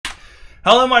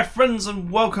Hello my friends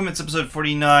and welcome, it's episode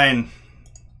 49.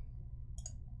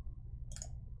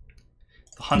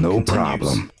 The hunt no continues.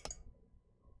 Problem.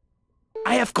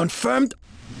 I have confirmed.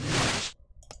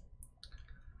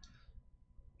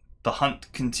 The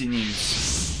hunt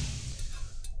continues.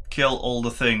 Kill all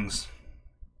the things.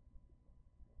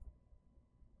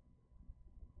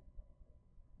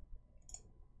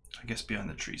 I guess behind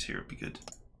the trees here would be good.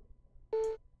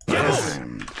 Yes.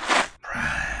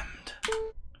 Primed.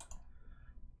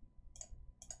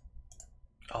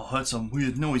 I heard some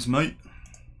weird noise, mate.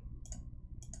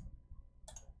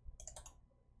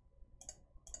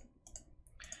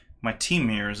 My team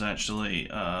here is actually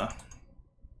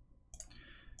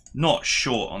not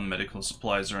short on medical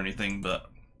supplies or anything, but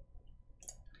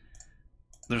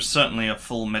there's certainly a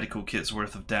full medical kit's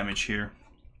worth of damage here.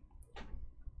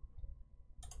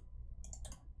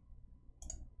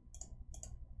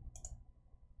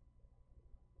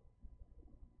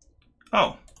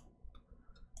 Oh.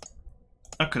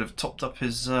 I could have topped up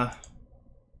his, or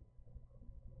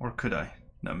could I?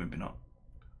 No, maybe not.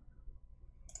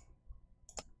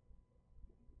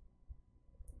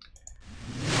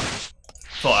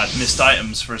 Thought I'd missed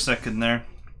items for a second there.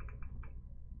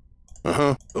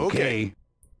 Uh-huh. Okay.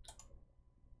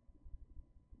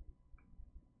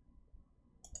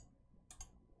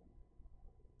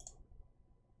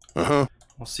 Uh-huh.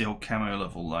 What's the old camo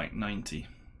level like? 90.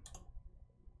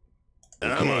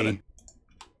 I'm on it.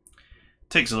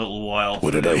 Takes a little while for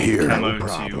What did the I old hear? camo No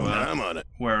to I'm on it.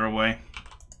 wear away.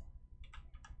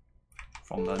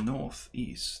 From the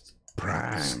northeast.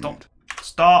 Primed. Stop.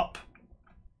 Stop!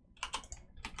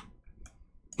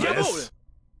 Yes.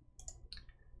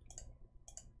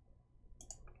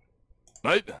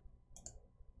 Mate.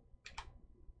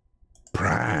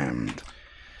 Primed.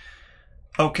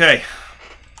 Okay.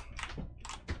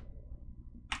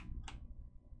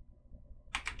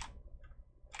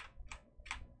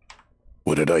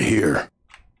 What did I hear?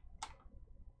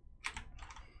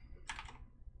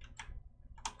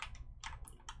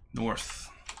 North.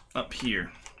 Up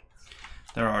here.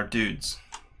 There are dudes.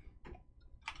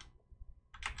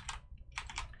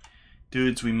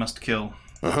 Dudes we must kill.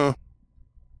 Uh-huh.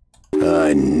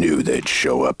 I knew they'd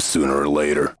show up sooner or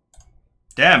later.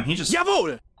 Damn, he just...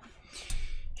 Jawohl!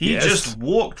 He Yes. just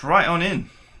walked right on in.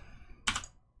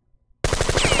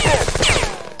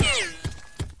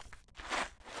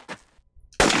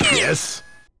 Yes.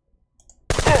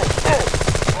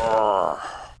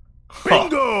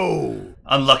 Bingo!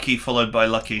 Unlucky followed by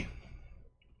lucky.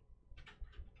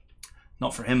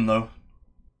 Not for him though.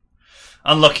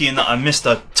 Unlucky in that I missed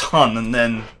a ton and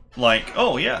then like,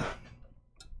 oh yeah.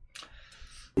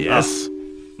 Yes.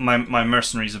 My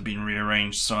mercenaries have been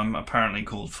rearranged, so I'm apparently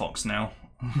called Fox now.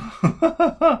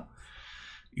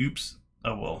 Oops.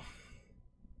 Oh well.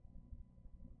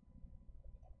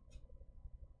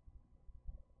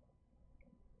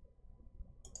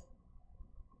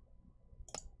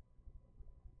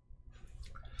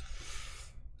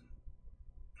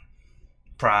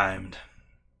 Primed.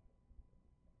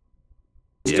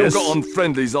 Still Yes. got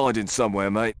unfriendlies hiding somewhere,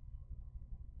 mate.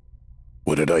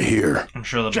 What did I hear? I'm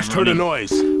sure they'll Just be heard a running,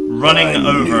 noise. running I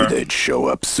knew over. they'd show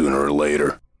up sooner or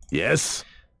later. Yes.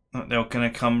 They're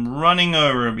gonna come running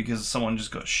over because someone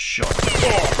just got shot.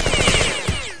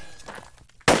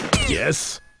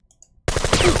 Yes.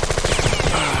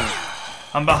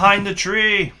 I'm behind the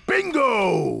tree.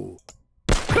 Bingo!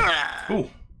 Ooh.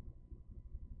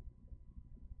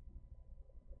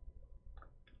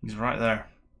 He's right there.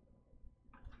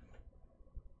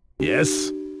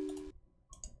 Yes.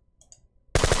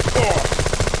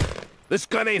 This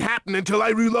gun ain't happening until I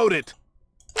reload it.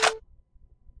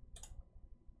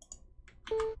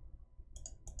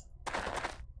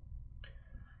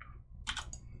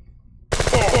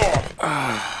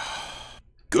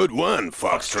 Good one,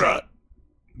 Foxtrot.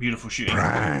 Beautiful shooting.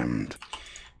 Primed.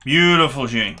 Beautiful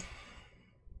shooting.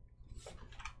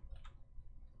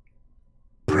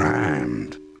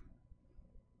 Primed.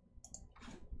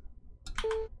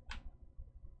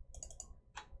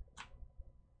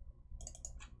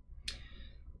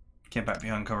 Get back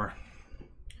behind cover.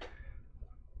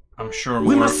 I'm sure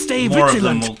We more, must stay more of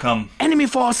them vigilant. will come. Enemy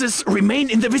forces remain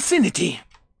in the vicinity.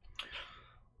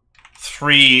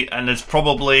 3, and it's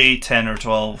probably 10 or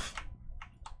 12.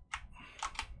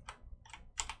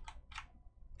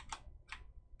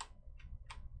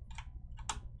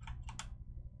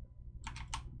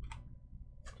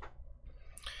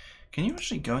 Can you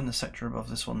actually go in the sector above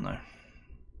this one though?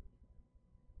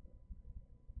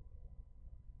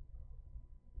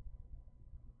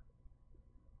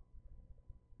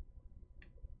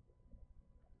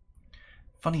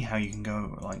 Funny how you can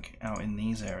go like out in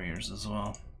these areas as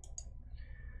well.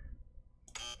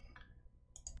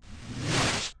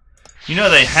 You know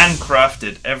they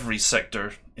handcrafted every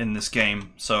sector in this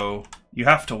game, so you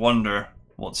have to wonder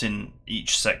what's in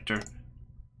each sector.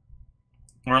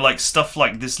 Or like stuff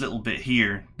like this little bit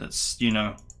here that's, you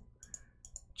know,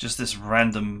 just this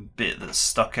random bit that's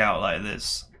stuck out like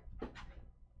this.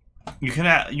 You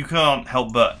can't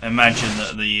help but imagine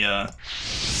that the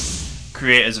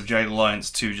creators of Jagged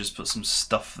Alliance 2 just put some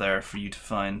stuff there for you to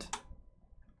find.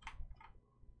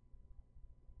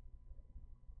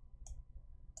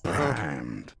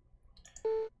 Primed.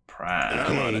 Primed.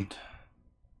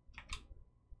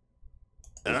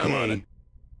 I'm on it.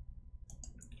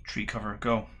 Tree cover,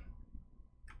 go.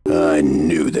 I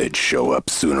knew they'd show up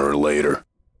sooner or later.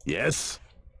 Yes?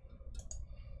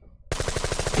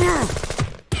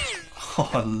 Oh,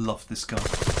 I love this gun.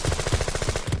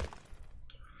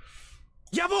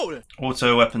 Jawohl!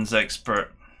 Auto weapons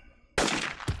expert.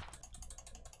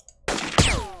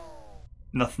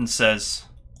 Nothing says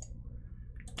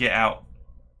get out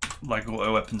like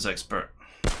auto weapons expert.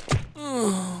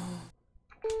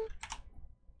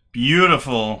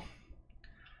 Beautiful.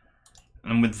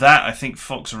 And with that, I think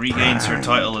Fox regains her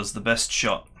title as the best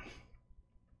shot.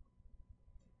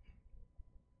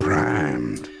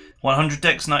 Primed. 100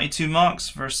 dex, 92 marks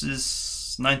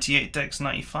versus 98 dex,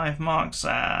 95 marks.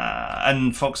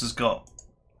 And Fox has got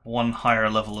one higher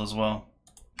level as well.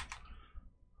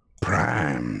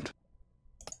 Primed.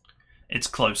 It's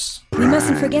close. We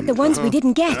mustn't forget the ones we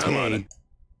didn't get. I'm on it.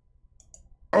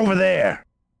 Over there.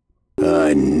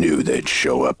 I knew they'd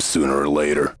show up sooner or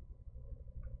later.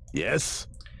 Yes?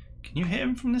 Can you hit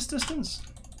him from this distance?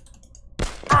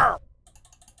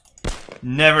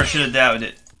 Never should have doubted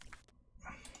it.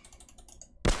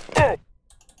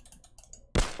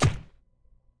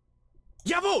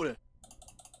 Jawohl!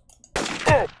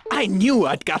 I knew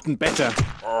I'd gotten better.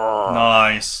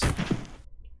 Nice.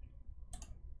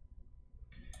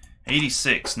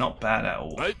 86, not bad at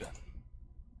all. Right.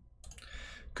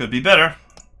 Could be better,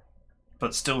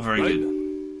 but still very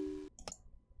good.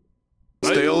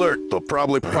 Stay alert. They'll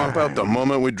probably pop out the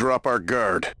moment we drop our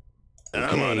guard.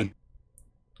 I'm on it.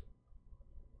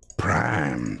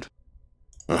 Primed.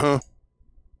 Uh-huh.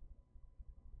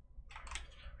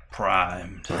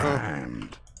 Primed.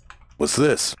 Primed. What's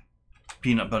this?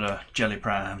 Peanut butter jelly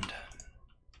primed.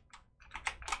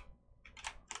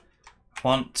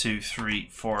 1, 2, 3,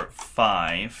 4,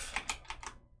 5.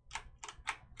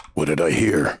 What did I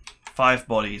hear? 5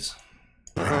 bodies.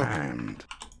 Primed.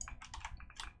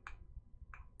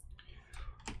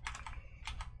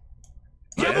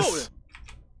 Jawohl!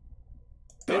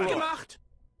 Gut gemacht!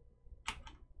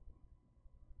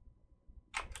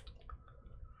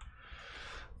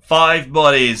 Five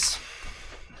bodies.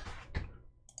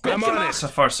 Gut gemacht! So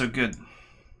far, so good.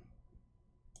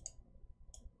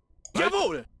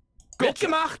 Jawohl! Gut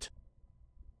gemacht!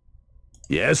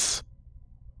 Yes?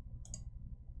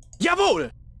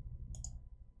 Jawohl!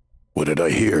 What did I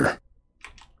hear?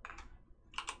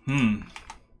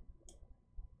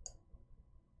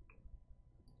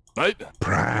 Right?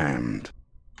 Primed.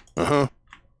 Uh-huh.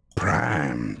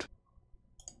 Primed.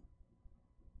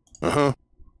 Uh-huh.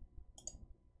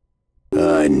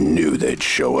 I knew they'd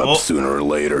show up sooner or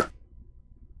later.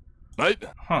 Right?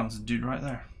 Huh, there's a dude right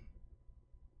there.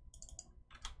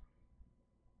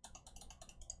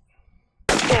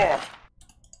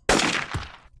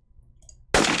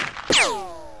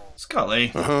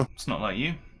 Scully. Uh-huh. It's not like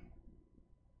you.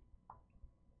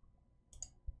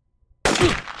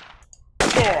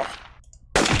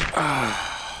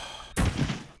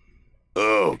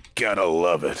 Oh, gotta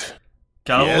love it.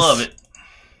 Gotta love it.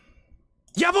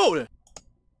 Jawohl!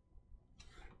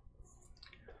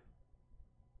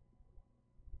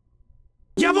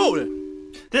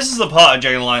 Jawohl! This is the part of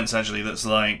Jagged Alliance actually that's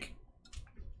like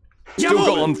Still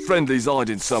got Jawohl! unfriendlies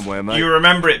hiding somewhere, mate. you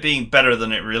remember it being better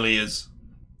than it really is.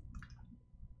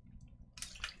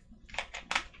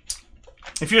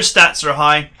 If your stats are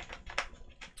high,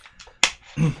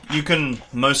 you can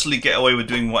mostly get away with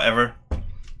doing whatever.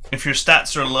 If your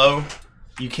stats are low,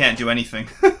 you can't do anything.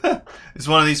 It's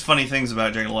one of these funny things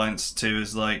about Jagged Alliance 2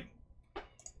 is like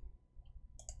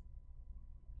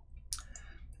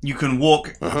you can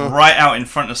walk right out in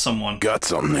front of someone, Got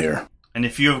something here. and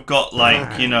if you've got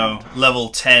like, you know, level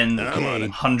 10, I'm on it.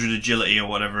 100 agility or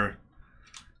whatever,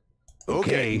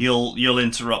 Okay. you'll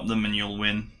interrupt them and you'll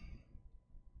win.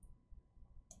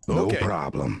 No Okay.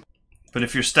 problem. But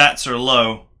if your stats are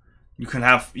low, you can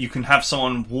have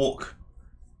someone walk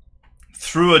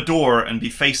through a door and be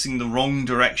facing the wrong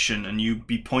direction, and you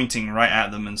be pointing right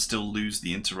at them and still lose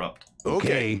the interrupt.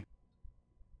 Okay.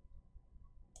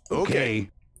 Okay.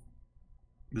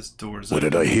 This door is What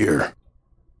open. did I hear?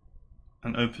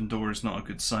 An open door is not a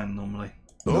good sign normally.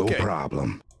 No Okay.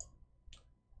 problem.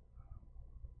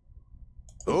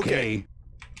 Okay.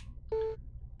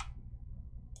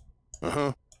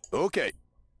 Uh-huh. Okay.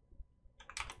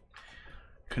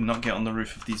 Could not get on the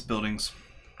roof of these buildings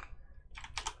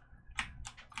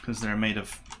because they're made of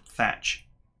thatch.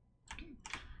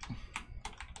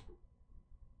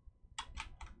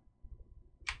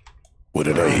 What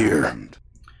did I hear?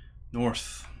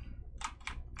 North.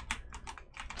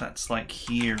 That's like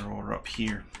here or up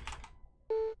here.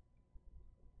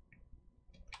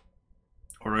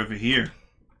 Or over here.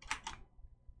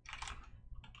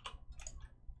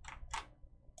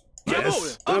 Yes,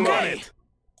 Jawohl. I'm on Okay. it.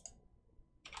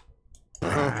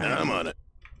 I'm on it.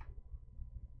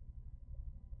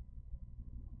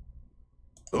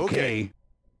 Okay.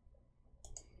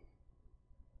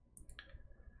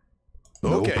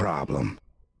 No Okay. problem.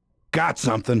 Got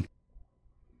something.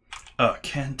 A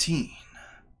canteen.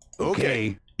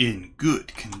 Okay. In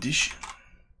good condition.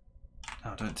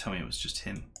 Oh, don't tell me it was just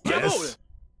him. Yes.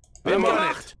 Wird I'm on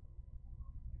gemacht. it.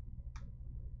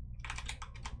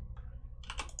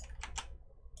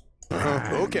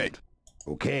 Okay.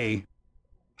 Okay.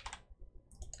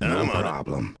 I'm No on it.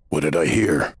 problem. What did I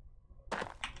hear?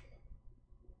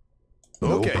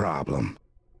 No Okay. problem.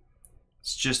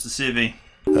 It's just a civvy.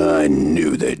 I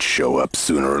knew they'd show up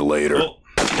sooner or later.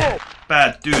 Oh,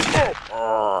 bad dude.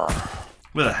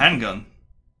 With a handgun.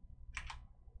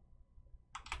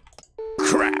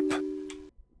 Crap.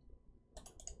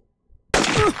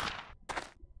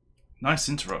 Nice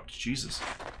interrupt, Jesus.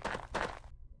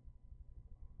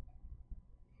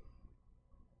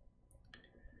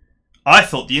 I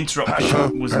thought the interrupt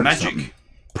was Heard magic. something.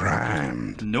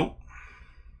 Primed. Nope.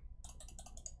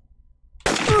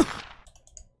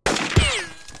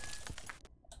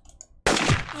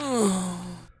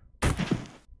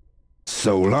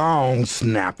 So long,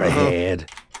 snap ahead.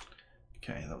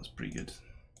 Okay, that was pretty good.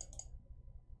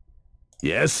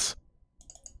 Yes.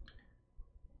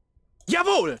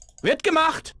 Jawohl. Wird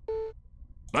gemacht.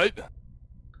 Right.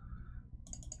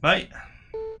 Right.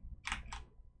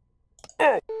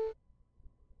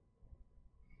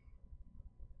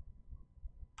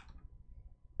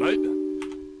 Right.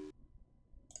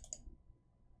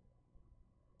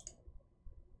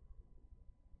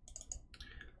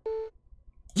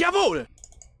 Jawohl.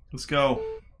 Let's go.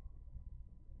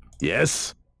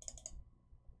 Yes.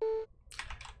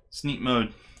 Sneak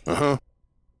mode. Uh-huh.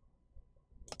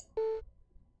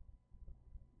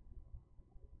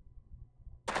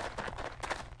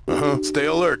 Stay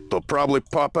alert. They'll probably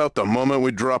pop out the moment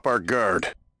we drop our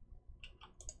guard.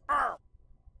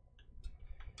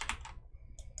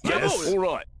 Yes. Jawohl. All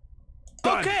right.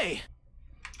 Okay.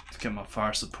 Let's get my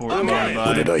fire support Okay. going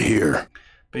What did by I hear?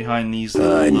 behind these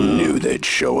I little, knew they'd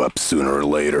show up sooner or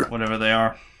later. whatever they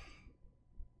are.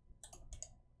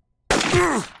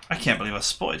 I can't believe I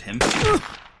spotted him.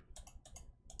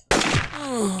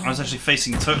 I was actually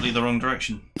facing totally the wrong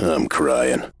direction. I'm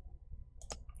crying.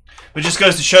 But it just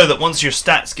goes to show that once your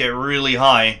stats get really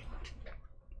high,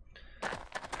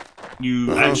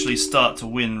 you actually start to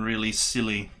win really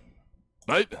silly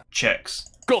Right. checks.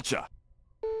 Gotcha.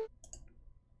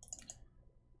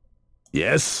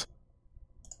 Yes.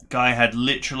 Guy had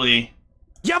literally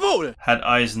Jawohl. had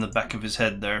eyes in the back of his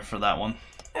head there for that one.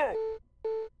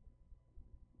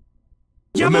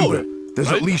 Remember, Jawohl.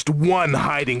 there's at least one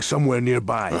hiding somewhere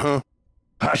nearby.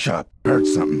 Hush up. Heard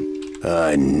something.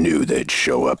 I knew they'd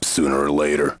show up sooner or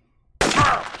later.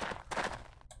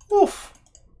 Oof.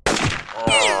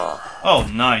 Oh,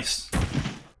 nice.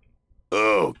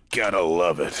 Oh, gotta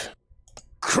love it.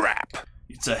 Crap.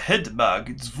 It's a head bag.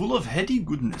 It's full of heady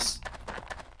goodness.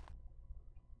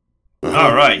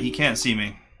 Alright, he can't see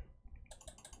me.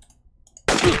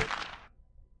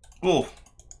 Oh.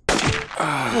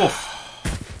 Oh.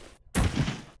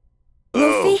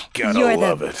 Oh, Luffy, gotta you're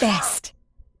love the it. best.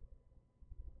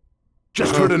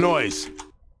 Just heard a noise.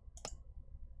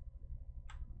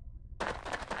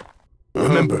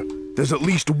 Remember, there's at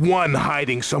least one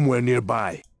hiding somewhere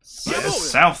nearby.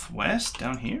 Southwest?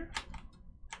 Down here?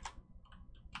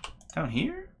 Down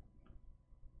here?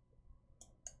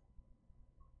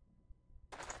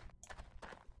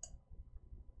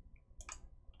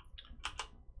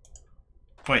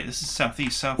 Wait, this is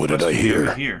southeast, southwest. What did I would be hear?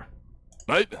 over here.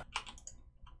 Right?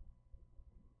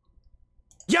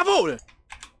 Jawohl.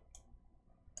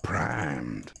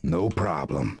 Primed. No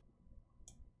problem.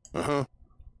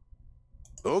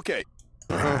 Okay.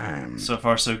 Primed. So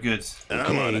far, so good.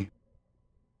 I'm on it.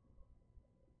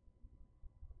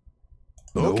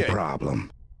 No Okay.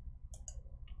 problem.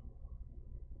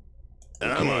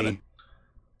 I'm on it.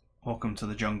 Welcome to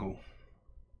the jungle.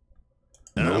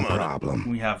 No I'm on it. problem.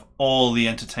 We have all the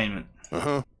entertainment.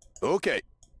 Uh-huh. Okay.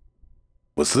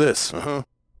 What's this? Uh-huh.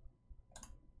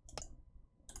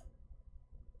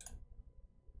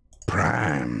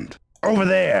 Primed. Over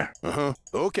there. Uh-huh.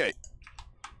 Okay.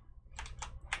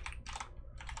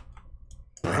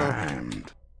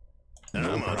 Primed.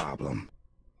 No problem.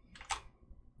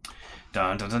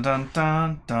 Dun dun dun dun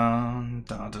dun dun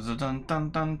dun dun dun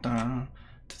dun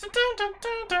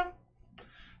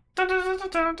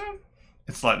dun dun.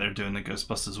 It's like they're doing the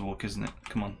Ghostbusters walk, isn't it?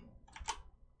 Come on.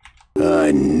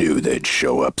 I knew they'd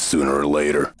show up sooner or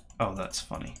later. Oh, that's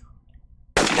funny.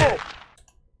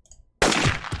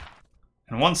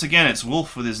 And once again, it's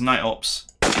Wolf with his night ops.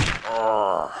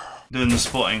 Doing the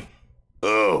spotting.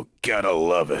 Oh, gotta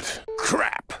love it.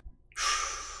 Crap.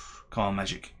 Come on,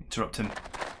 Magic. Interrupt him.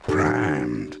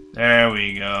 Primed. There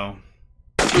we go.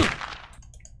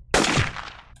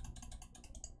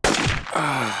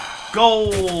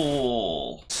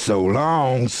 Goal! So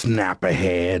long, snap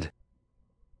ahead.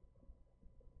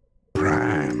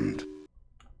 Primed.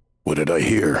 What did I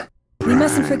hear? We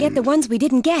mustn't forget the ones we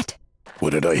didn't get.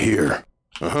 What did I hear?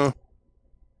 Uh-huh.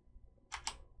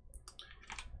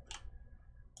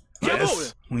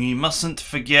 Jawohl. We mustn't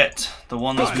forget the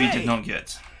ones we did not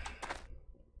get.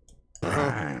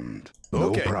 Primed. No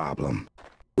Okay. problem.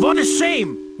 What a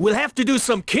shame. We'll have to do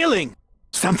some killing.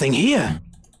 Something here.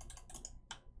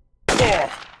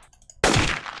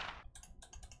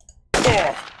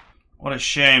 What a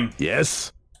shame.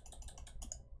 Yes?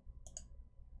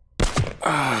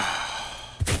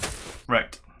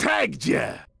 Wrecked. Tagged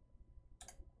ya.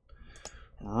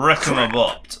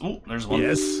 Wreck-em-a-bopped. Oh, there's one.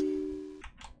 Yes?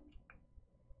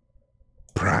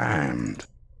 Primed.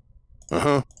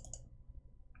 Uh-huh.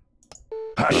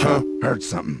 Hush up. Heard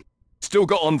something. Still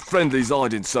got unfriendlies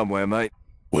hiding somewhere, mate.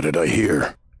 What did I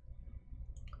hear?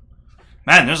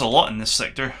 Man, there's a lot in this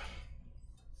sector.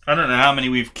 I don't know how many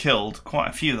we've killed. Quite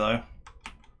a few, though.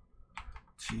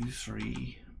 2,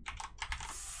 3,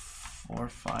 4,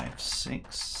 5,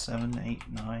 6, 7, 8,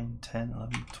 9, 10,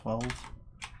 11, 12.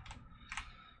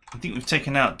 I think we've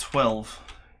taken out 12.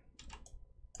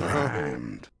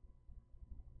 Primed.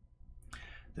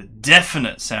 The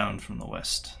definite sound from the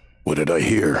west. What did I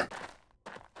hear?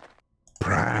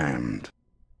 Primed.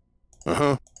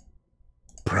 Uh-huh.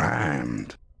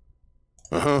 Primed.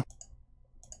 Uh-huh.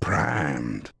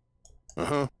 Primed.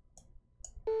 Uh-huh.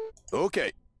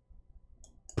 Okay.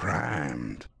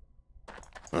 Primed.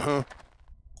 Uh-huh.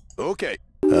 Okay.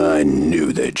 I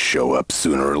knew they'd show up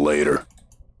sooner or later.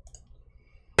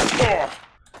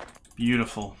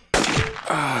 Beautiful.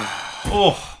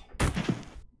 Oh,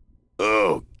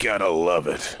 Oh, gotta love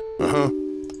it. Uh-huh.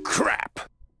 Crap.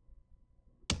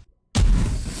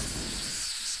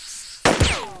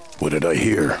 What did I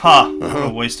hear? ha! What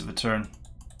a waste of a turn.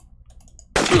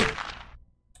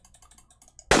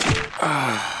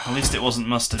 At least it wasn't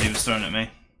mustard he was throwing at me.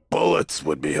 Bullets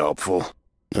would be helpful.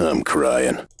 I'm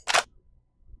crying.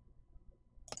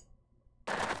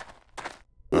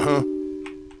 Uh-huh.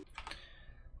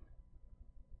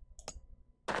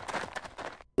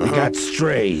 We got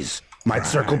strays. Might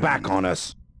circle back on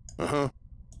us. Uh-huh.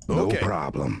 No Okay.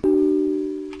 problem.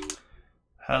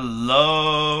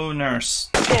 Hello, nurse.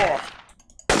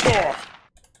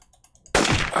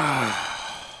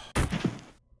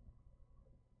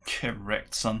 Get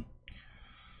wrecked, son.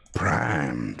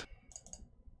 Primed.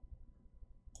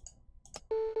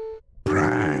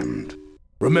 Primed.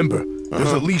 Remember,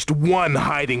 there's at least one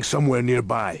hiding somewhere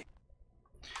nearby.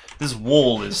 This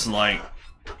wall is like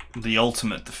the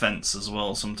ultimate defense as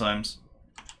well sometimes.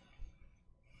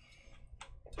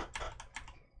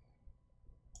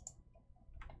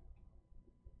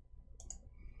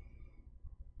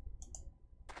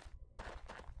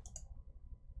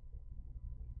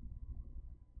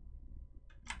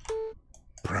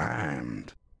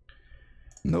 Primed.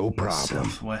 No problem.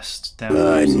 Southwest, down I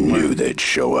there somewhere. knew they'd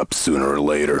show up sooner or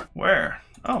later. Where?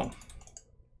 Oh.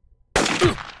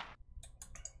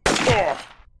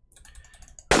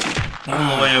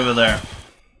 All the way over there.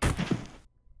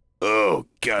 Oh,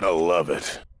 gotta love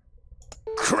it.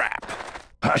 Crap.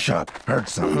 Hush up. Heard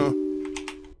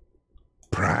something.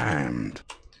 Primed.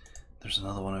 There's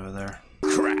another one over there.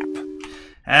 Crap.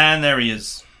 And there he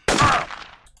is.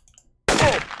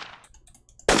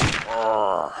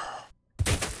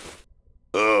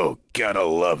 Oh, gotta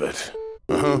love it.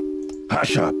 Uh-huh.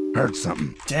 Hush up. Heard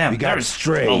something. Damn, We got there's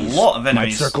strays. a lot of Might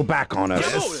enemies. circle back on us.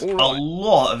 Jawohl. A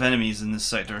lot of enemies in this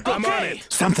sector. I'm on Okay. it.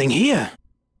 Something here.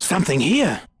 Something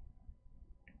here.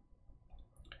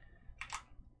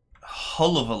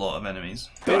 Hull of a lot of enemies.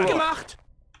 Wird gemacht.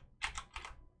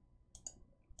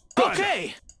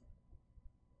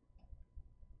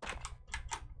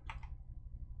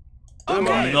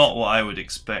 Okay. Not what I would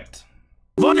expect.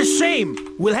 What a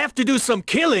shame! We'll have to do some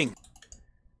killing.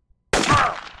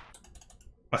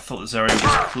 I thought this area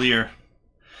was clear.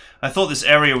 I thought this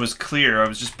area was clear. I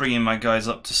was just bringing my guys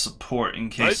up to support in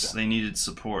case they needed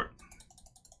support.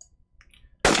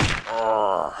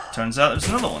 Turns out there's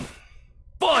another one.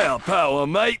 Firepower,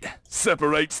 mate.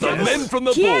 Separates the men from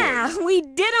the Yeah, boys. we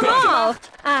did them all.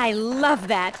 I love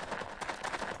that.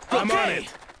 I'm on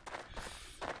it.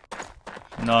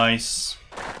 Nice.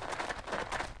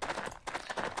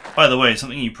 By the way,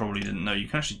 something you probably didn't know, you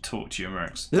can actually talk to your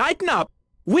mercs. Lighten up.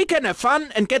 We can have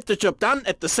fun and get the job done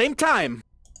at the same time.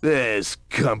 This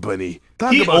company.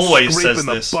 Talk He about always scraping says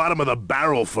the this. bottom of the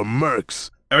barrel for mercs.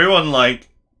 Everyone, like,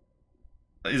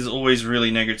 is always really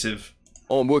negative.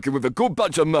 I'm working with a good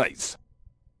bunch of mates.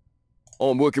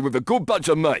 I'm working with a good bunch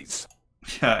of mates.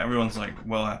 Yeah, everyone's like,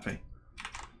 well happy.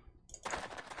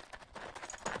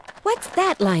 What's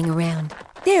that lying around?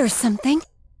 There's something.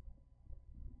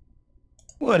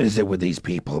 What is it with these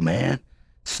people, man?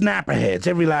 Snapperheads,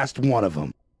 every last one of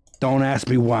them. Don't ask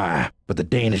me why, but the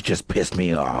Danish just pissed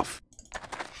me off.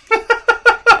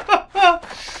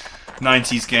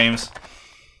 90s games.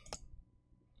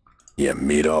 You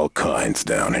meet all kinds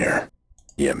down here.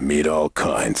 You meet all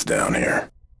kinds down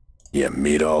here. You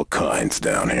meet all kinds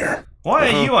down here. Why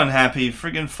are you unhappy?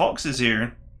 Friggin' Fox is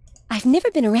here. I've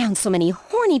never been around so many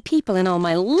horny people in all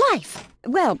my life.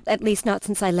 Well, at least not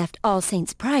since I left All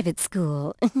Saints Private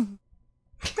School.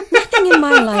 Nothing in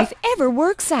my life ever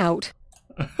works out.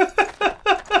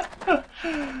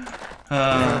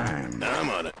 I'm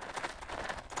on it.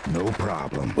 No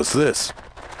problem. What's this?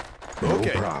 No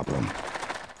Okay. problem.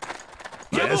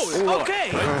 Yes.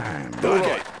 Okay.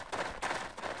 Okay.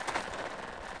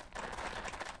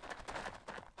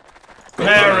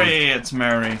 Mary, it's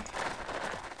Mary.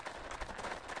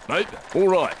 Mate, all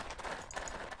right.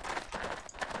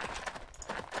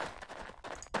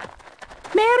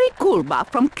 Mary Kulba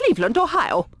from Cleveland,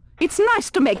 Ohio. It's nice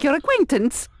to make your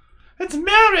acquaintance. It's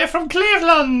Mary from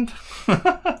Cleveland.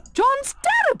 John's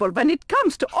terrible when it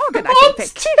comes to organizing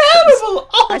What's vacations. terrible?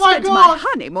 Oh I my spent god. my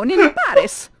honeymoon in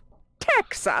Paris,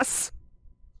 Texas.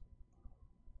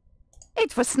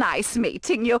 It was nice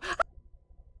meeting you.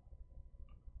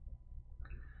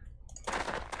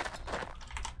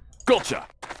 Gotcha.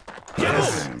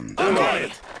 Yes. I'm on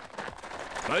it.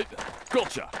 Mate,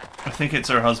 gotcha. I think it's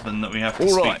her husband that we have to All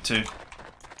speak right. to.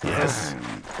 Yes.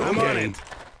 I'm on it.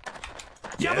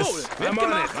 Yes. I'm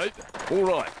on it. Mate, all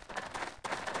right.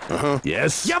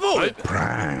 Yes. Mate,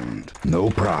 Primed. No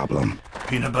problem.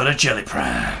 Peanut butter jelly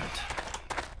primed.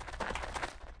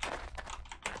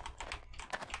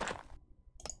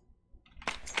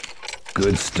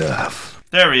 Good stuff.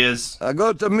 There he is.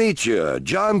 Good to meet you.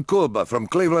 John Kulba from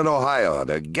Cleveland, Ohio,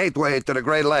 the gateway to the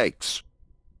Great Lakes.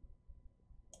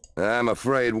 I'm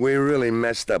afraid we really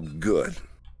messed up good.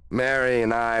 Mary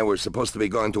and I were supposed to be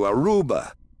going to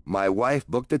Aruba. My wife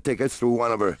booked the tickets through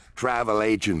one of her travel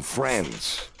agent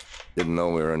friends. Didn't know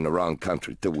we were in the wrong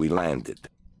country till we landed.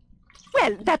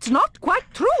 Well, that's not quite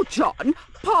true, John.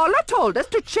 Paula told us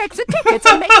to check the tickets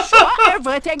and make sure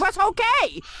everything was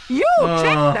okay. You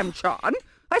checked them, John.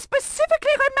 I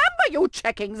specifically remember you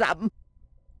checking them.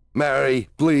 Mary,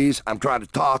 please, I'm trying to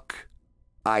talk.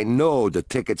 I know the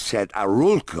ticket said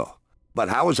Arulco, but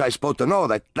how was I supposed to know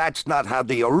that that's not how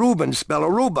the Arubans spell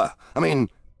Aruba? I mean,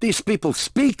 these people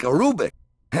speak Arubic.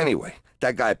 Anyway,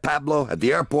 that guy Pablo at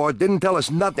the airport didn't tell us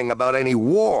nothing about any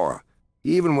war.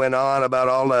 He even went on about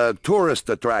all the tourist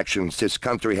attractions this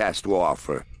country has to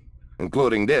offer,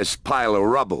 including this pile of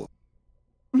rubble.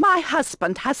 My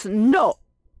husband has no...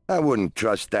 I wouldn't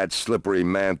trust that slippery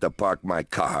man to park my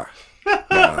car.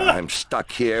 I'm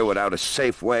stuck here without a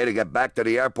safe way to get back to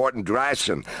the airport in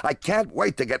Drassen. I can't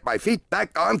wait to get my feet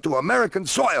back onto American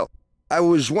soil. I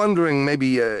was wondering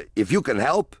maybe if you can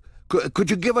help. Could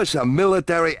you give us a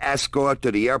military escort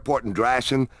to the airport in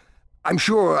Drassen? I'm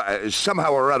sure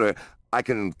somehow or other I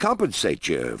can compensate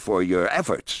you for your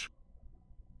efforts.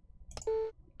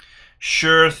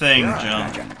 Sure thing,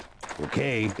 John.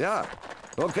 Okay. Yeah,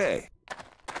 okay.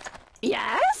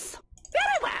 Yes?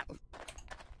 Very well.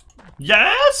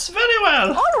 Yes, very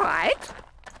well. All right.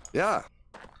 Yeah.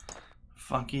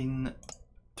 Fucking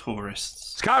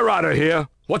tourists. Skyrider here.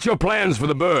 What's your plans for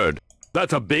the bird?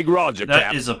 That's a big Roger That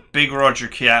cap. is a big Roger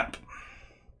cap.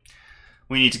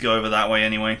 We need to go over that way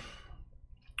anyway.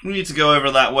 We need to go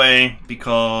over that way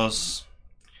because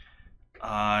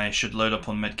I should load up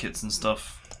on medkits and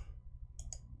stuff.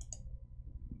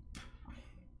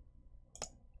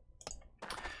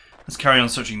 Let's carry on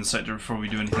searching the sector before we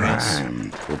do anything else.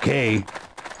 Primed. Okay.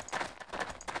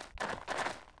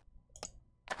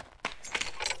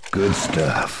 Good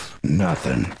stuff.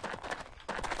 Nothing.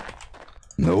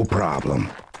 No problem.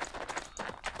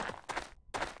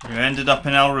 You ended up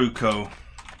in Alruco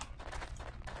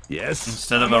Yes.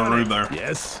 instead of Aruba.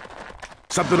 Yes.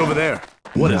 Something over there.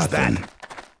 What is Nothing. that?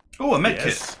 Oh, a medkit.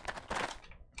 Yes.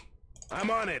 I'm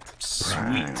on it.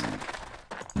 Sweet.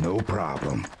 No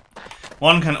problem.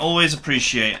 One can always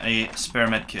appreciate a spare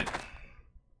medkit.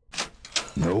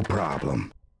 No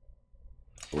problem.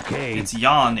 Okay. It's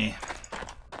Yanni.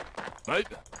 Mate,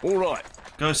 all right.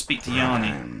 Go speak to Yanni.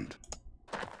 And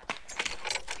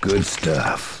good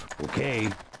stuff. Okay.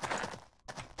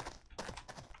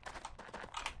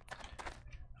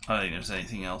 I don't think there's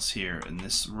anything else here in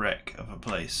this wreck of a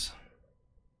place.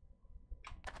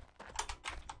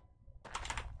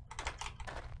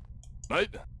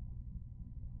 Mate,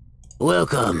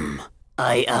 Welcome.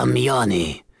 I am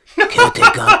Yanni,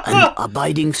 caretaker and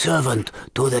abiding servant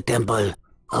to the temple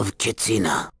of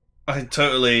Chitsina. I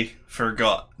totally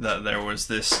forgot that there was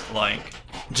this, like,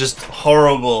 just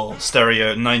horrible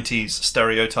 90s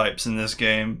stereotypes in this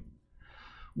game.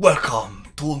 Welcome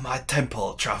to my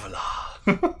temple, traveler.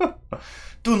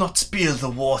 Do not spill the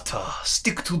water.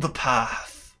 Stick to the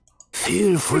path.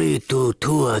 Feel free to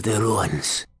tour the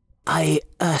ruins. I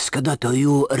ask that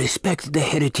you respect the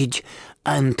heritage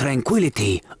and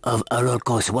tranquility of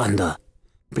Arolco's wonder.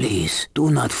 Please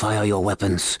do not fire your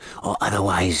weapons or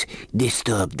otherwise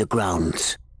disturb the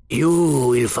grounds. You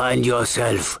will find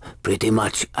yourself pretty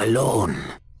much alone.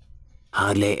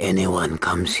 Hardly anyone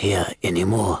comes here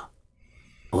anymore.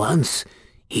 Once,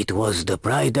 it was the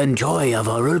pride and joy of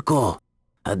Arolco,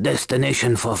 a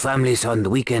destination for families on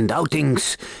weekend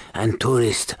outings and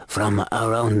tourists from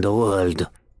around the world.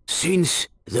 Since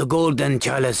the Golden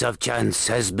Chalice of Chance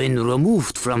has been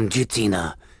removed from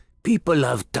Chitsina, people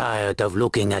have tired of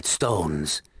looking at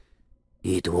stones.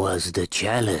 It was the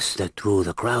chalice that drew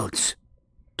the crowds.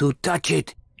 To touch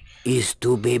it is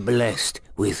to be blessed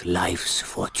with life's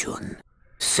fortune.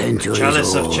 Centuries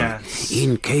Chalice of old, Chance.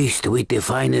 encased with the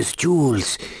finest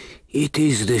jewels, it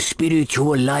is the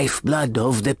spiritual lifeblood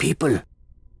of the people.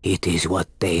 It is what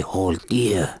they hold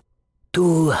dear.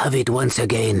 To have it once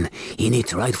again in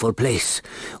its rightful place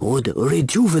would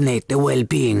rejuvenate the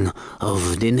well-being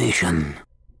of the nation.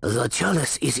 The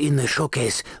chalice is in the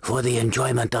showcase for the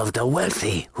enjoyment of the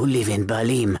wealthy who live in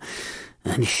Balim,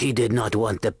 and she did not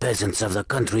want the peasants of the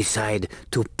countryside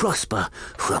to prosper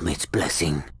from its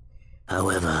blessing.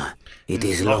 However, it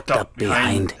is locked up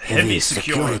behind heavy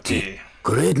security.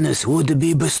 Greatness would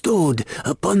be bestowed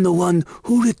upon the one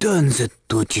who returns it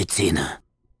to Chitsina.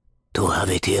 To have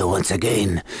it here once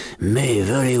again may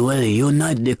very well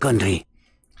unite the country.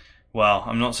 Well,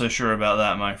 I'm not so sure about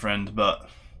that, my friend, but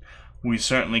we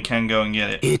certainly can go and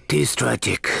get it. It is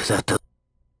tragic that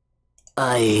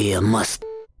I must...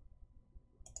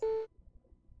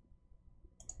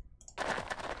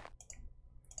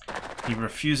 He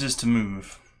refuses to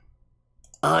move.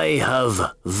 I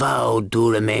have vowed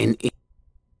to remain in...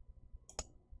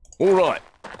 all right.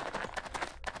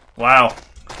 Wow,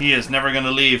 he is never going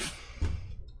to leave.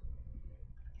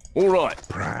 All right.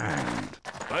 Primed.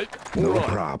 Mate, all No right.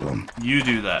 problem. You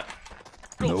do that.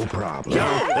 No problem.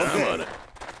 I'm on it.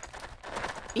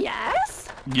 Yes?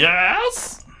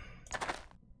 Yes?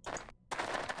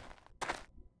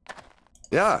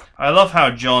 Yeah. I love how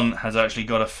John has actually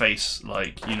got a face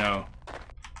like, you know,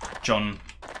 John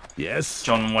Yes.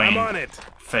 Wayne I'm on it.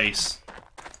 face.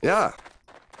 Yeah.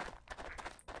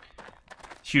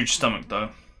 Huge stomach though.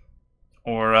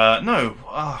 Or no,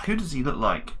 who does he look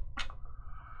like?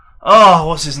 Oh,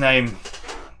 what's his name?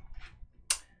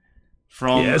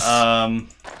 From Yes.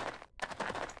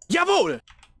 Jawohl!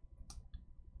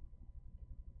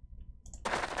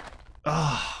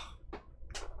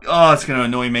 Oh, it's gonna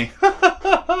annoy me.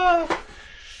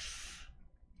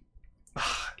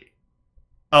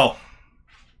 Oh,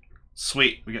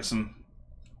 sweet. We get some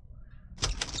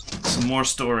more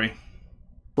story.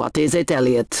 What is it,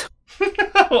 Elliot?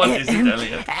 What is it,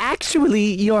 Elliot?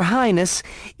 Actually, Your Highness,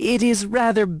 it is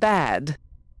rather bad.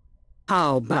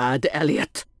 How bad,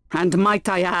 Elliot? And might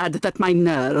I add that my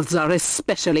nerves are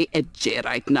especially edgy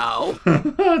right now.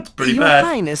 It's pretty Your bad.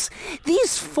 Highness,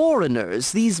 these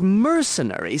foreigners, these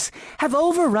mercenaries, have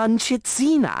overrun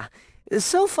Chitsina.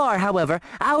 So far, however,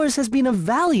 ours has been a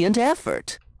valiant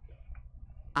effort.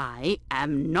 I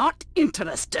am not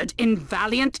interested in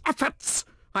valiant efforts.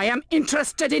 I am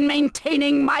interested in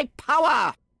maintaining my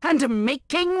power and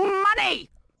making money.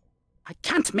 I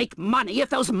can't make money if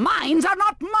those mines are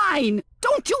not mine.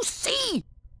 Don't you see?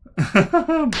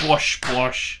 Blush,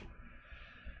 blush.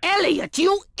 Elliot,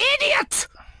 you idiot!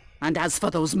 And as for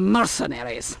those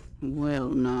mercenaries, well,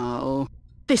 no.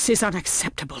 This is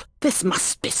unacceptable. This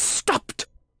must be stopped.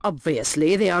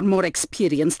 Obviously, they are more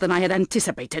experienced than I had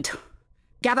anticipated.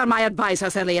 Gather my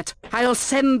advisors, Elliot. I'll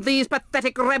send these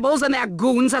pathetic rebels and their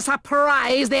goons a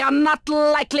surprise they are not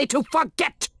likely to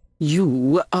forget.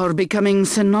 You are becoming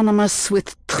synonymous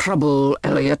with trouble,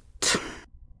 Elliot.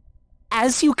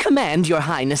 As you command, Your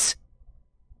Highness.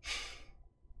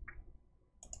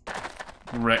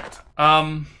 Correct.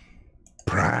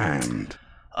 Primed.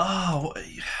 Oh.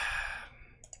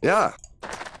 Yeah.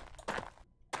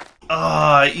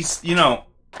 He's, you know,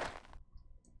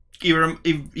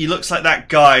 he looks like that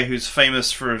guy who's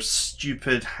famous for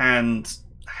stupid hand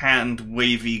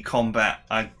wavy combat.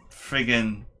 I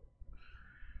friggin'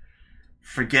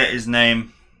 forget his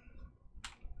name.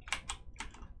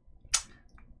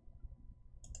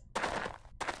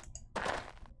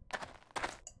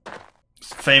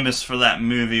 Famous for that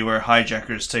movie where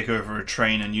hijackers take over a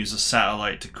train and use a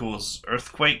satellite to cause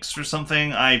earthquakes or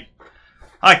something. I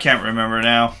can't remember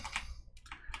now.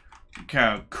 What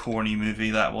kind of corny movie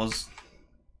that was.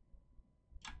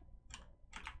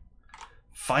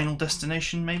 Final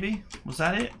Destination, maybe? Was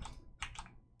that it?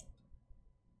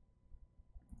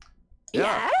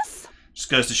 Yes?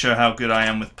 Just goes to show how good I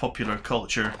am with popular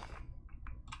culture.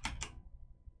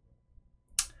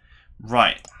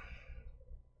 Right.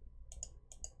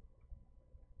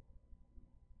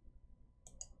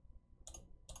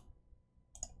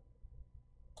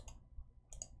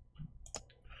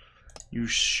 You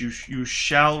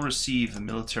shall receive a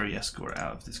military escort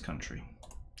out of this country.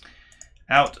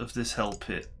 Out of this hell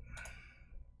pit.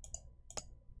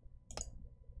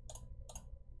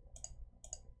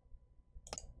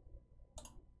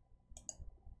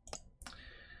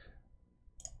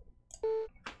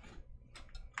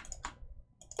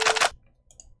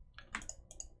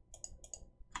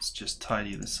 Let's just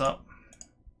tidy this up.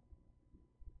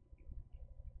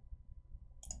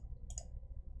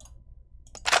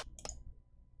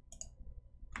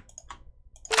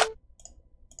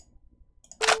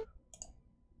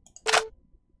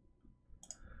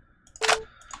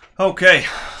 Okay,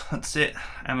 that's it.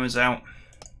 Ammo's out.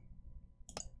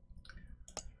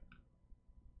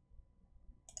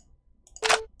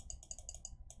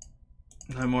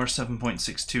 No more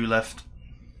 7.62 left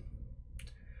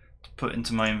to put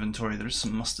into my inventory. There's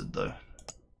some mustard though.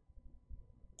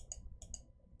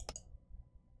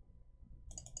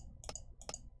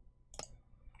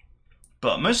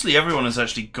 But mostly everyone has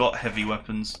actually got heavy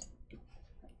weapons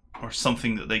or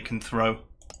something that they can throw.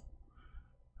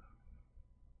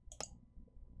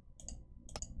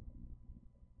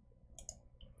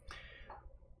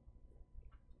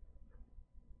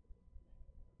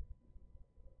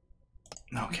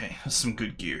 Okay, there's some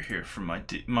good gear here for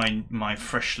my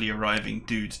freshly arriving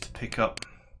dudes to pick up.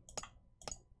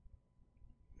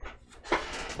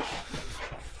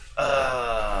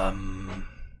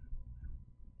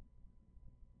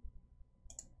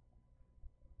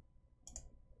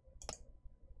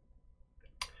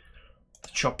 The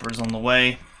chopper is on the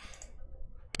way.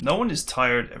 No one is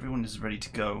tired, everyone is ready to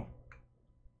go.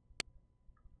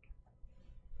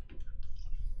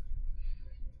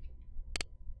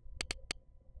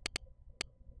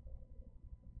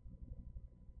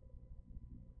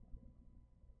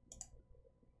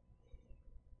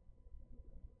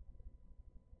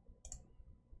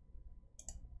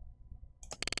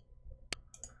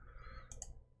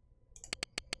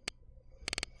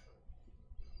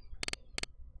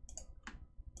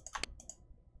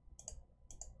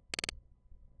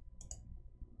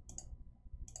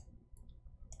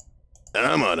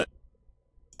 I'm on it.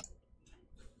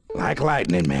 Like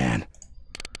lightning, man.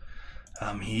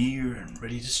 I'm here and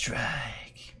ready to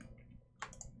strike.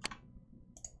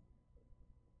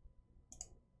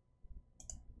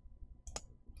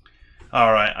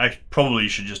 Alright, I probably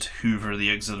should just hoover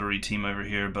the auxiliary team over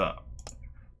here, but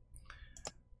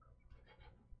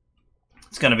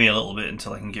it's going to be a little bit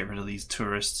until I can get rid of these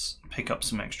tourists, pick up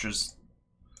some extra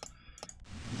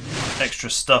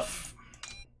stuff.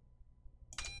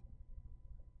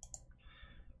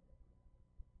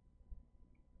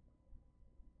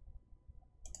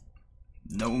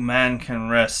 No man can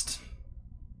rest.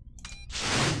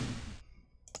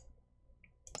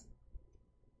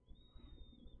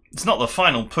 It's not the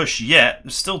final push yet.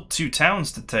 There's still 2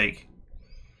 towns to take.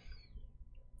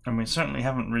 And we certainly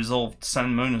haven't resolved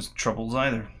San Mona's troubles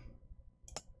either.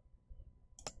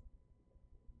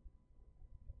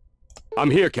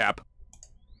 I'm here, Cap.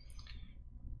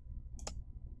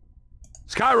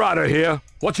 Skyrider here.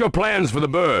 What's your plans for the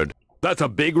bird? That's a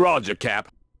big Roger,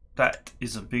 Cap. That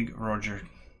is a big Roger.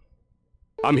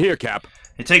 I'm here, Cap.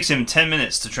 It takes him 10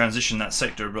 minutes to transition that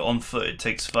sector, but on foot it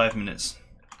takes 5 minutes.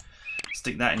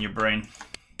 Stick that in your brain.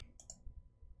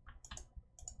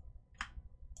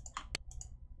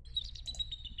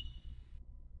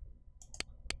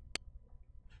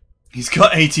 He's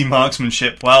got 80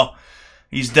 marksmanship. Well,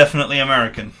 he's definitely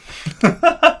American.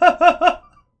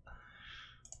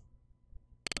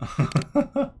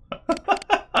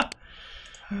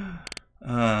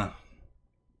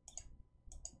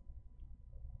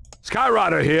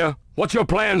 Skyrider here. What's your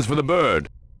plans for the bird?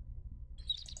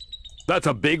 That's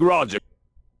a big Roger.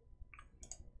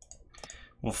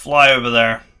 We'll fly over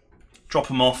there, drop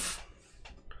him off,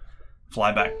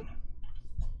 fly back.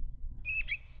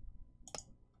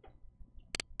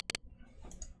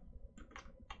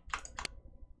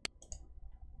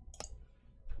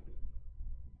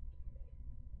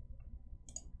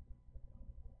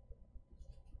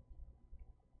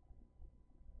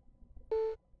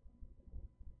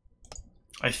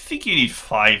 I think you need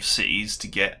 5 cities to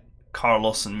get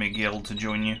Carlos and Miguel to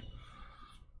join you.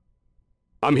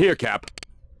 I'm here, Cap.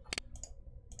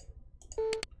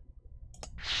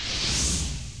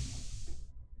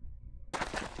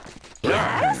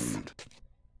 Yes?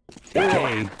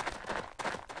 Okay.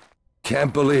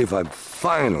 Can't believe I'm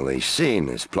finally seeing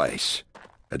this place.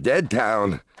 A dead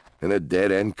town in a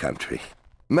dead-end country.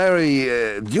 Mary,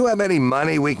 do you have any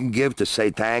money we can give to say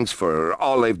thanks for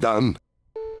all they've done?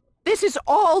 This is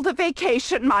all the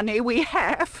vacation money we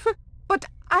have. But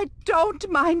I don't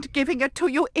mind giving it to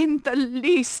you in the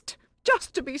least.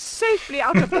 Just to be safely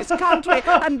out of this country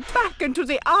and back into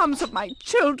the arms of my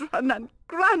children and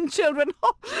grandchildren.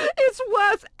 Oh, it's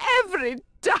worth every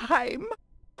dime.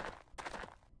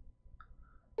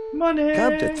 Money!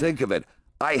 Come to think of it,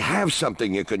 I have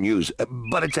something you can use,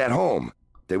 but it's at home.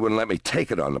 They wouldn't let me take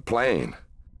it on the plane.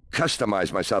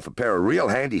 Customize myself a pair of real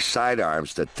handy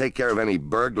sidearms to take care of any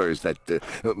burglars that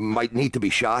might need to be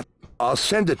shot. I'll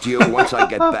send it to you once I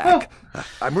get back.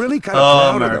 I'm really kind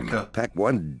of proud of them. Pack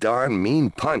one darn mean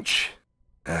punch.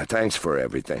 Thanks for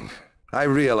everything. I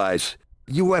realize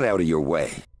you went out of your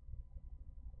way.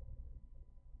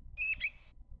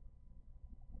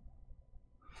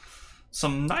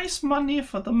 Some nice money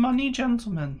for the money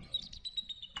gentleman.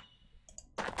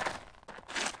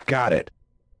 Got it.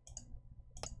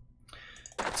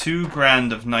 2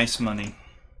 grand of nice money.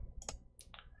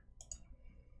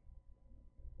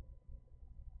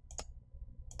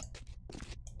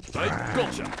 I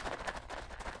gotcha.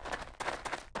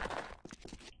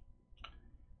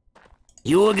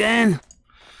 You again?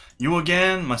 You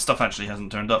again? My stuff actually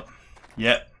hasn't turned up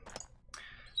yet.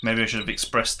 Maybe I should have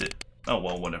expressed it. Oh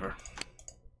well, whatever.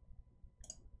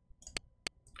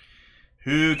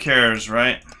 Who cares,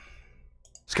 right?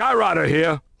 Skyrider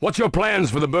here. What's your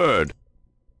plans for the bird?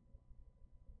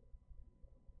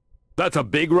 That's a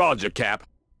big Roger, Cap.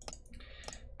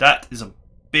 That is a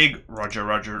big Roger,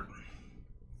 Roger.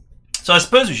 So I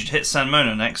suppose we should hit San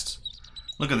Mono next.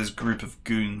 Look at this group of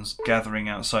goons gathering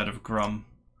outside of Grum.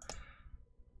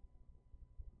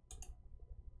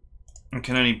 I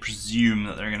can only presume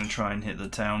that they're going to try and hit the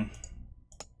town.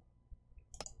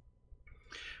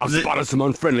 I've spotted some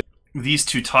unfriendly. These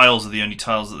 2 tiles are the only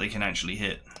tiles that they can actually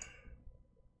hit.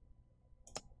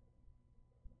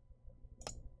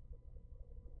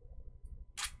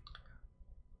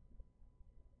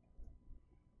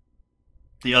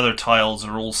 The other tiles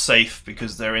are all safe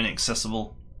because they're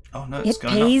inaccessible. Oh no, it's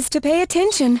going up. It pays to pay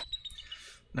attention.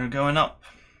 They're going up.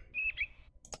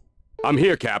 I'm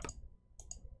here, Cap.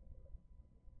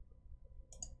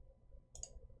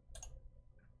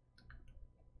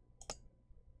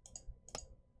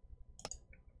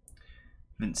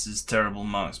 Vince's terrible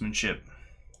marksmanship.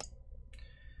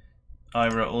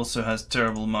 Ira also has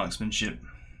terrible marksmanship.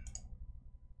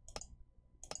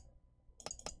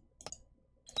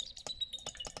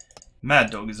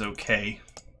 Mad Dog is okay.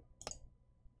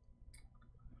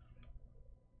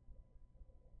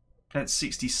 That's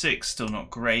 66, still not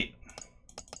great.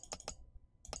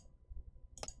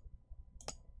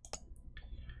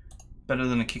 Better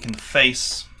than a kick in the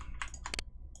face.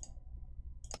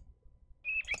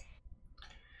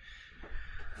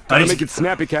 Gotta make it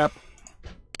snappy, Cap.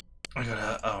 I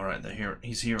gotta. Oh, right, they're here.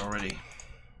 He's here already.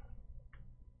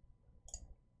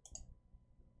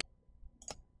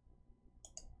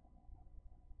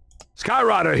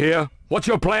 Skyrider here. What's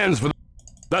your plans for the...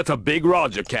 That's a big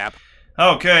Roger, Cap.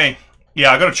 Okay.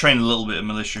 Yeah, I gotta train a little bit of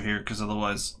militia here, because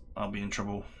otherwise I'll be in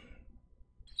trouble.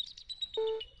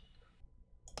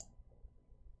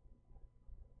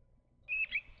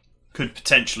 Could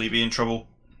potentially be in trouble.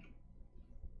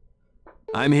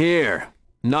 I'm here.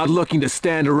 Not looking to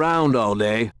stand around all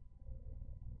day.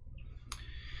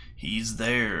 He's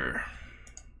there.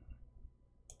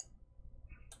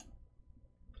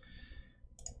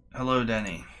 Hello,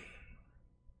 Danny.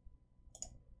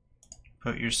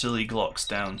 Put your silly Glocks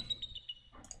down.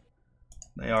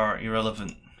 They are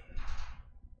irrelevant.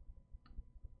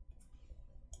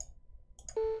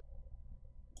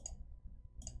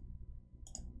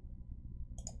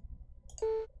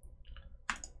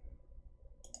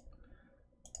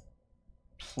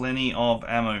 Plenty of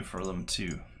ammo for them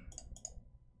too.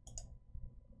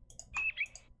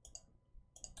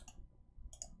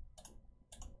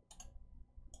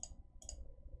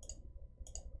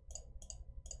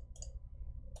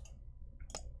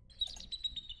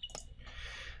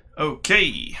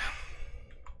 Okay.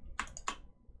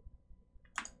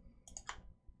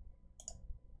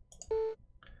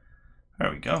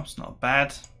 There we go. It's not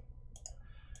bad.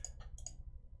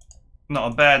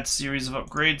 Not a bad series of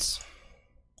upgrades.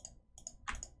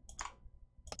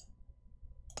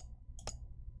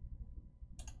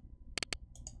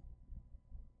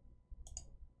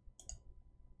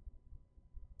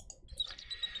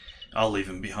 I'll leave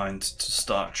him behind to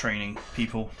start training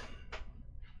people.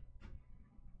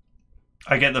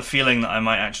 I get the feeling that I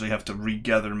might actually have to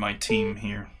regather my team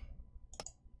here.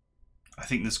 I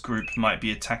think this group might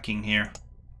be attacking here.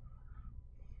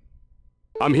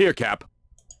 I'm here, Cap.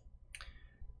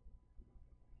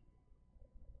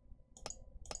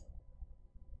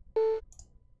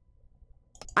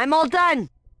 I'm all done.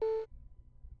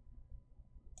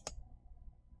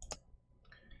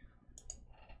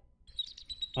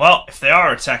 Well, if they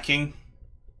are attacking,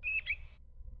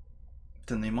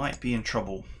 then they might be in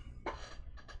trouble.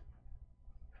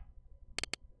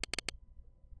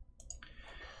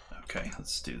 Okay,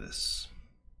 let's do this.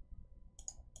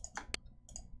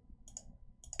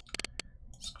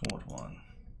 Squad 1.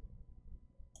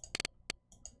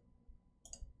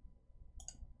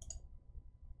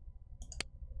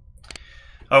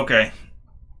 Okay.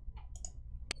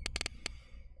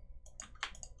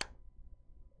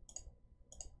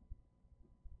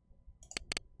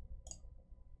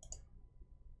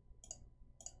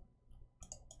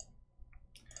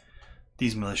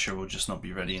 These militia will just not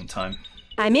be ready in time.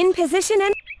 I'm in position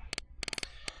and...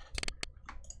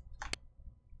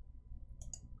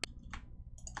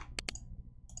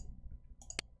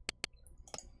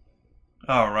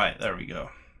 Alright, there we go.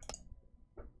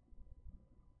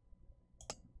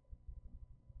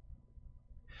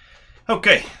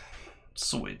 Okay,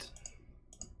 sweet.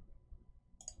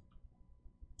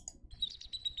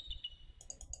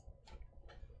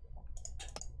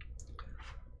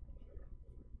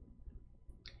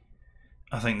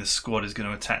 I think this squad is going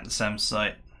to attack the SAM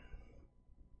site.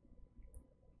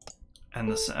 And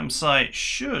the SAM site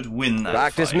should win that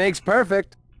Practice fight. makes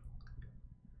perfect.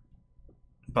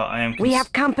 But I am... We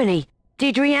have company.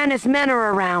 Deidreana's men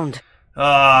are around.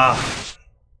 I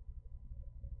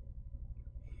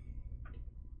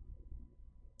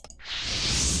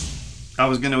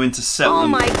was going to intercept them. Oh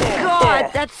my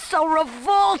god, that's so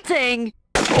revolting!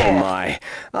 Oh my.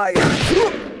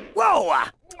 Whoa!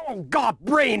 Oh, got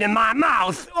brain in my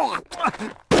mouth! Oh.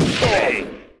 Hey,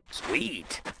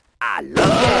 sweet. I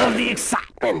love the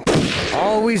excitement.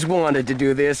 Always wanted to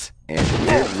do this, and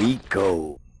here we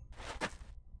go.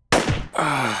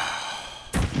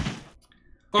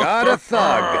 Got a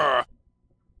thug.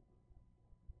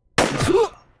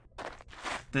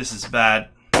 This is bad.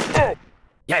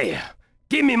 Yeah,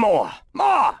 give me more.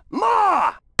 More!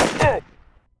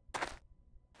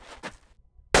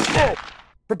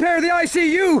 Prepare the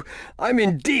ICU! I'm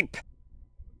in deep.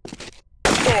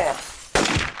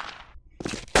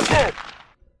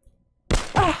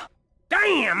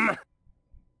 Damn!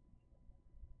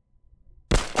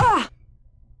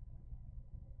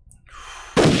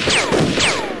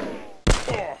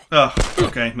 Oh,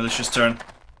 okay, militia's turn.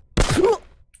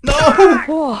 No!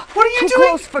 Whoa, What are you too doing?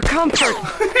 close for comfort.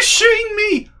 You're shooting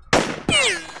me!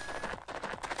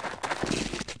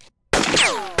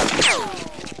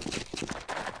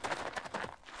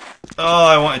 Oh,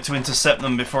 I wanted to intercept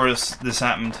them before this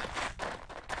happened.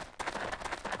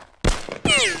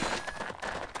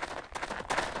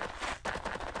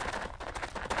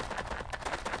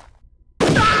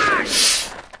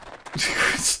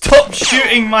 Stop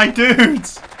shooting my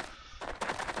dudes!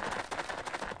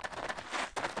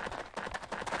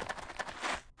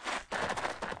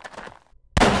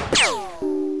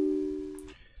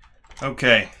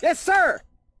 Okay. Yes, sir!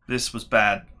 This was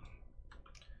bad.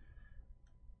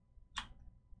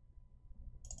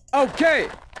 Okay!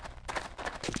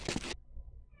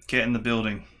 Get in the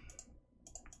building.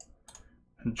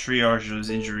 And triage those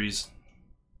injuries.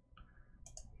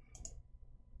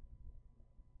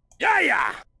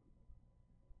 Yeah!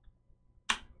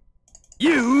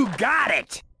 You got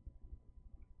it!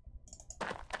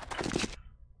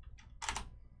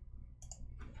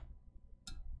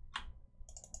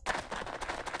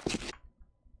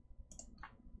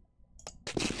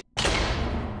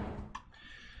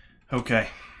 Okay.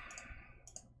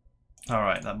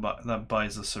 Alright, that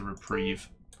buys us a reprieve.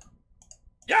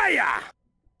 Yeah!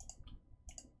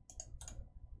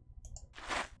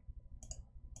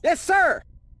 Yes, sir!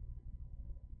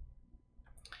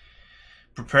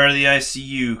 Prepare the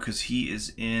ICU, because he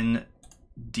is in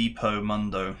Depot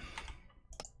Mundo.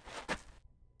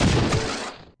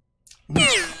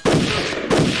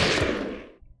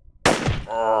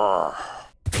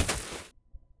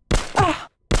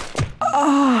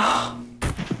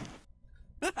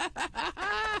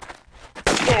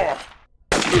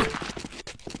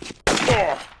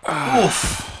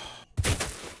 Oof.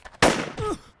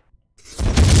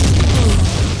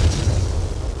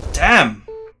 Damn.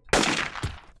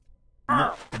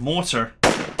 Mortar.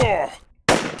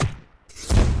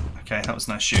 Okay, that was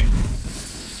nice shooting.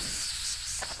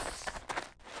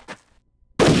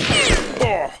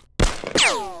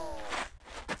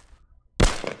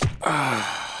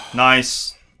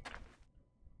 Nice.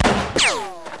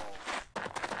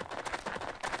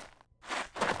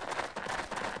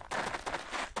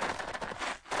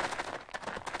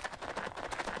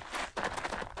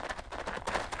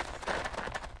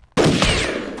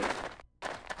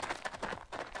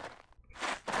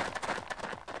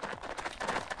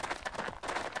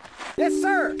 Yes,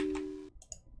 sir!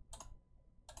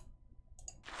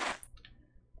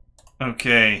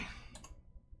 Okay.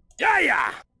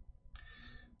 Yeah!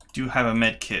 Do have a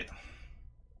med kit.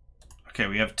 Okay,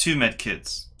 we have 2 med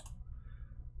kits.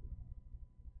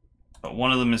 But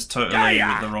one of them is totally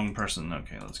with the wrong person.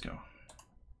 Okay, let's go.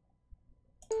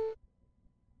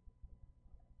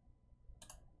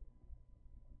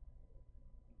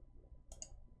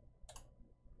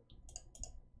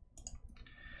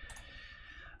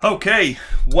 Okay,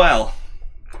 well,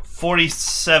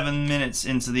 47 minutes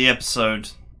into the episode,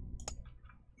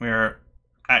 we're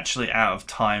actually out of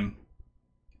time.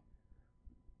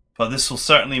 But this will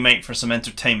certainly make for some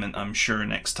entertainment, I'm sure,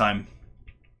 next time.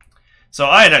 So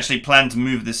I had actually planned to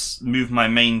move my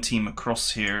main team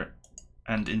across here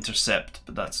and intercept,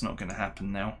 but that's not going to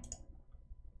happen now.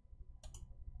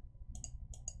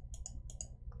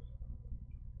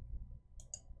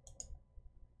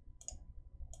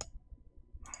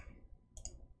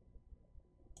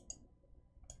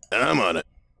 I'm on it.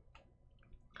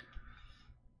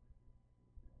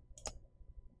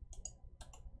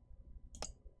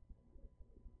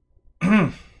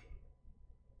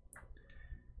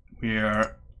 We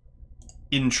are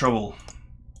in trouble.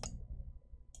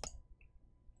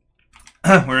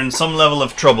 We're in some level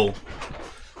of trouble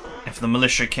if the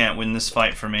militia can't win this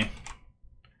fight for me.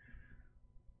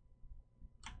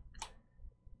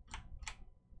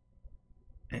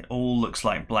 It all looks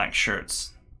like black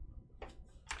shirts.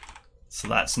 So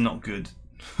that's not good.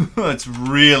 It's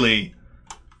really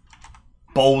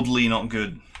boldly not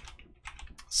good.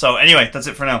 So anyway, that's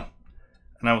it for now.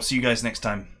 And I will see you guys next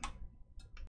time.